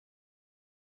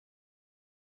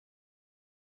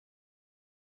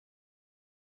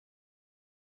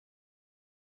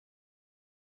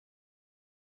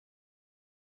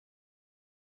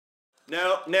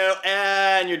No,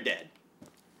 and you're dead.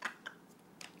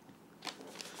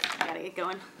 I gotta get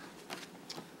going.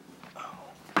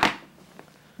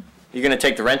 You gonna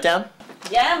take the rent down?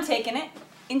 Yeah, I'm taking it.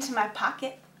 Into my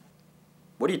pocket.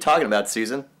 What are you talking about,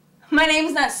 Susan? My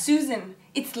name's not Susan,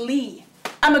 it's Leigh.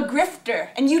 I'm a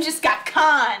grifter, and you just got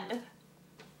conned.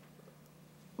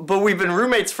 But we've been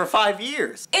roommates for 5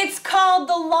 years. It's called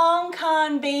the long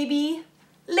con, baby.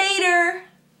 Later.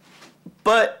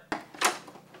 But...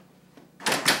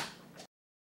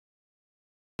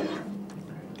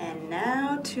 And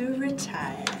now to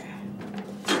retire.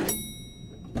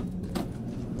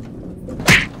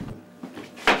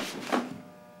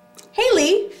 Hey,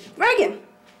 Leigh. Reagan.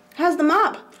 How's the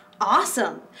mob?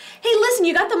 Awesome. Hey, listen,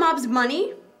 you got the mob's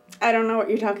money? I don't know what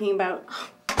you're talking about.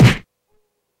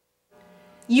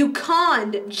 You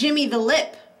conned Jimmy the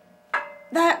Lip.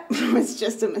 That was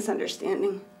just a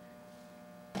misunderstanding.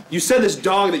 You said this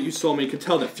dog that you sold me could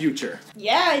tell the future.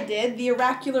 Yeah, I did. The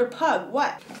oracular pug.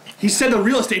 What? He said the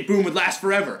real estate boom would last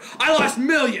forever. I lost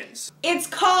millions. It's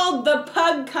called the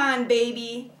pug con,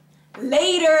 baby.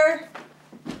 Later.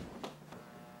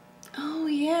 Oh,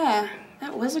 yeah.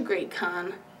 That was a great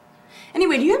con.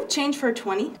 Anyway, do you have change for a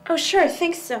 20? Oh, sure. I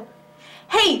think so.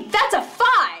 Hey, that's a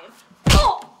 5!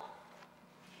 Oh!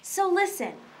 So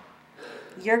listen,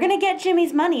 you're gonna get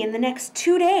Jimmy's money in the next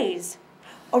 2 days,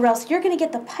 or else you're gonna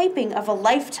get the piping of a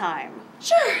lifetime.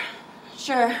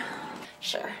 Sure.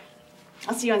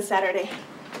 I'll see you on Saturday.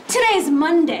 Today's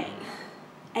Monday,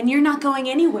 and you're not going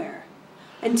anywhere.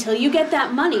 Until you get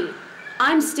that money,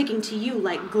 I'm sticking to you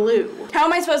like glue. How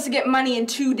am I supposed to get money in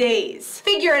 2 days?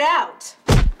 Figure it out.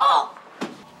 Oh!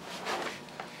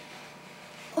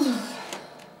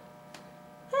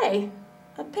 Hey,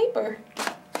 a paper.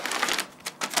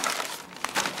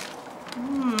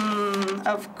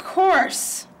 Of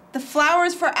course. The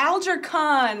flowers for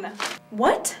AlgerCon.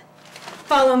 What?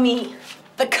 Follow me.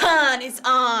 The con is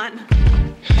on.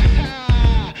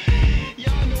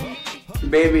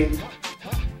 Baby,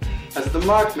 has the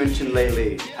Mark mentioned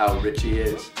lately how rich he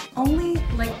is? Only,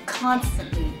 like,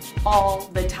 constantly, all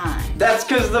the time. That's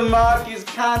because the Mark is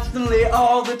constantly,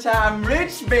 all the time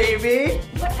rich, baby.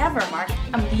 Whatever, Mark.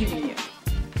 I'm leaving you.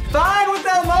 Fine with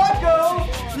that, Marco.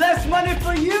 Less money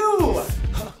for you.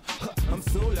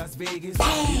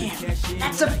 Bam!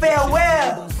 That's a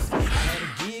farewell.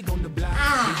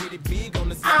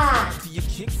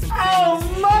 Oh,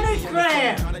 money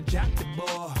grab.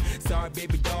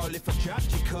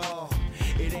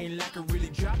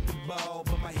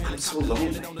 I'm so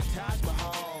lonely.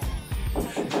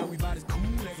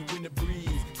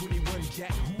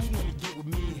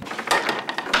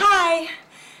 Hi.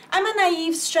 I'm a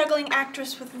naive, struggling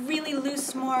actress with really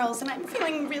loose morals, and I'm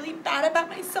feeling really bad about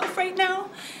myself right now.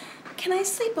 Can I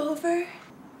sleep over?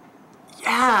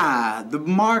 Yeah, the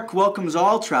Mark welcomes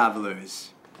all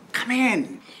travelers. Come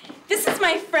in. This is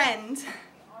my friend.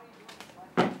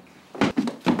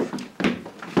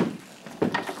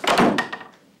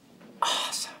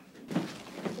 Awesome.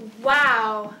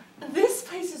 Wow, this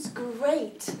place is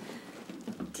great.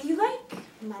 Do you like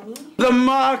money? The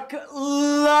Mark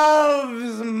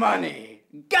loves money.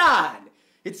 God,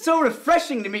 it's so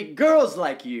refreshing to meet girls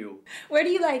like you. Where do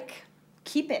you, like,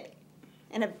 keep it?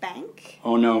 In a bank?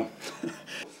 Oh, no.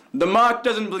 The Mark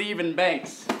doesn't believe in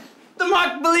banks. The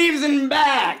Mark believes in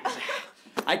bags.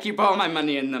 I keep all my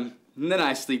money in them, and then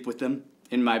I sleep with them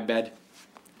in my bed.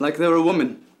 Like they're a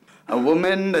woman. A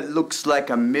woman that looks like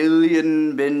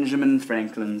 1,000,000 Benjamin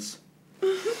Franklins.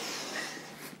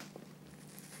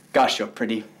 Gosh, you're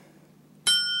pretty.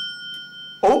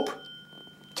 Oh,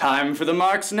 time for the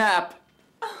Mark's nap.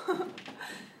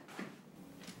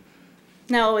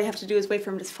 Now all we have to do is wait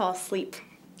for him to fall asleep.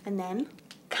 And then,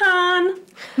 con!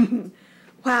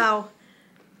 Wow,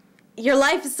 your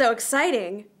life is so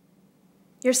exciting.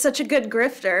 You're such a good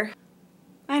grifter.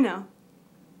 I know.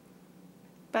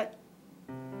 But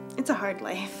it's a hard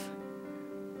life.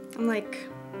 I'm, like,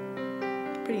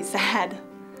 pretty sad.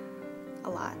 A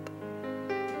lot.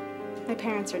 My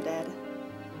parents are dead.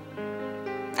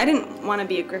 I didn't want to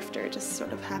be a grifter, it just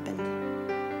sort of happened.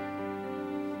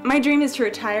 My dream is to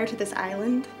retire to this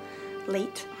island,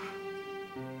 Late.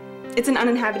 It's an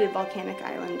uninhabited volcanic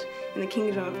island in the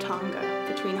kingdom of Tonga,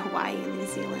 between Hawaii and New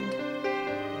Zealand.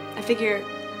 I figure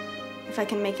if I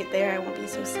can make it there, I won't be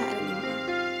so sad anymore.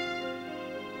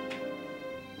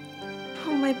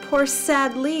 Oh, my poor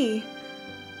sad Leigh.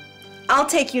 I'll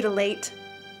take you to Late.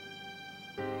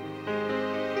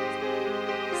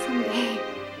 Someday.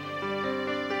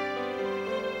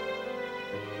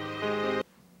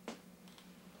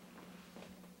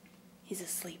 He's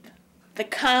asleep. The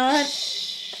con.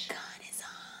 The con is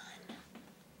on.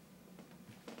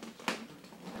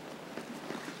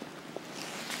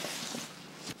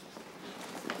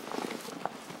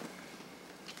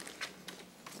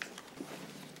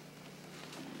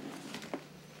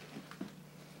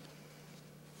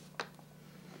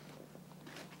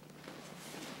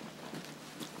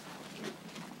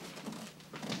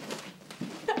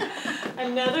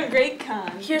 Another great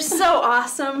con. You're so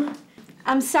awesome.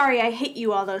 I'm sorry I hit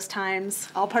you all those times.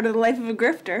 All part of the life of a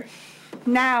grifter.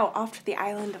 Now, off to the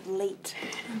island of Late.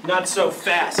 Not so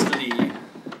fast, Leigh.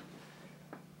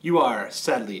 You are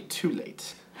sadly too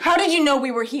late. How did you know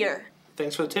we were here?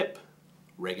 Thanks for the tip,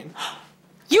 Reagan.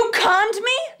 You conned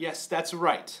me? Yes, that's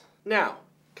right. Now,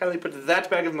 kindly put that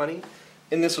bag of money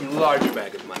in this larger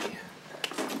bag of money.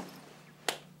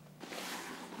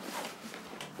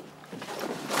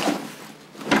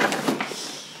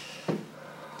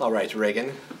 All right,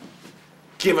 Reagan.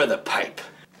 Give her the pipe.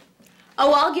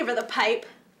 Oh, I'll give her the pipe.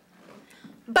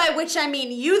 By which I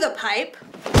mean you the pipe.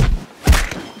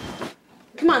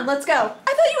 Come on, let's go.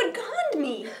 I thought you had conned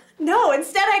me. No,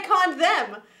 instead I conned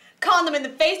them. Conned them in the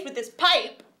face with this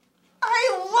pipe. I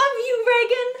love you,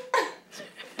 Reagan.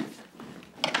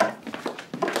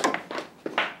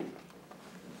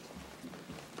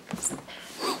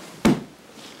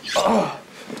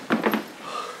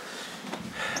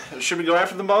 Should we go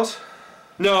after them, boss?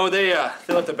 No, they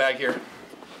left the bag here.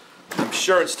 I'm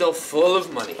sure it's still full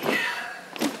of money.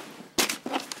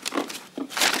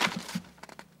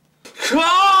 Come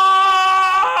on!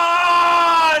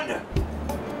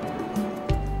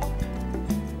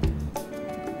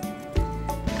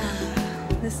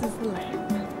 This is the life.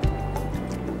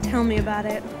 Tell me about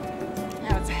it.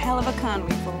 That was a hell of a con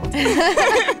we pulled.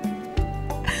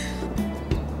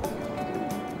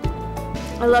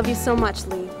 I love you so much,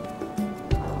 Leigh.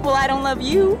 Well, I don't love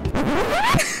you.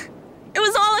 It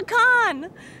was all a con,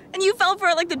 and you fell for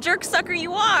it like the jerk sucker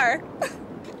you are.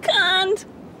 Conned.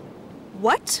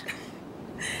 What?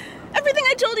 Everything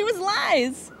I told you was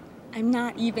lies. I'm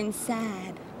not even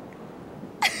sad.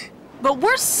 But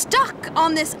we're stuck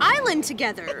on this island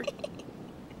together.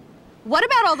 What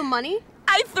about all the money?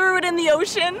 I threw it in the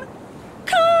ocean.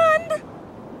 Conned.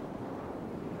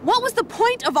 What was the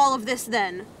point of all of this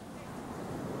then?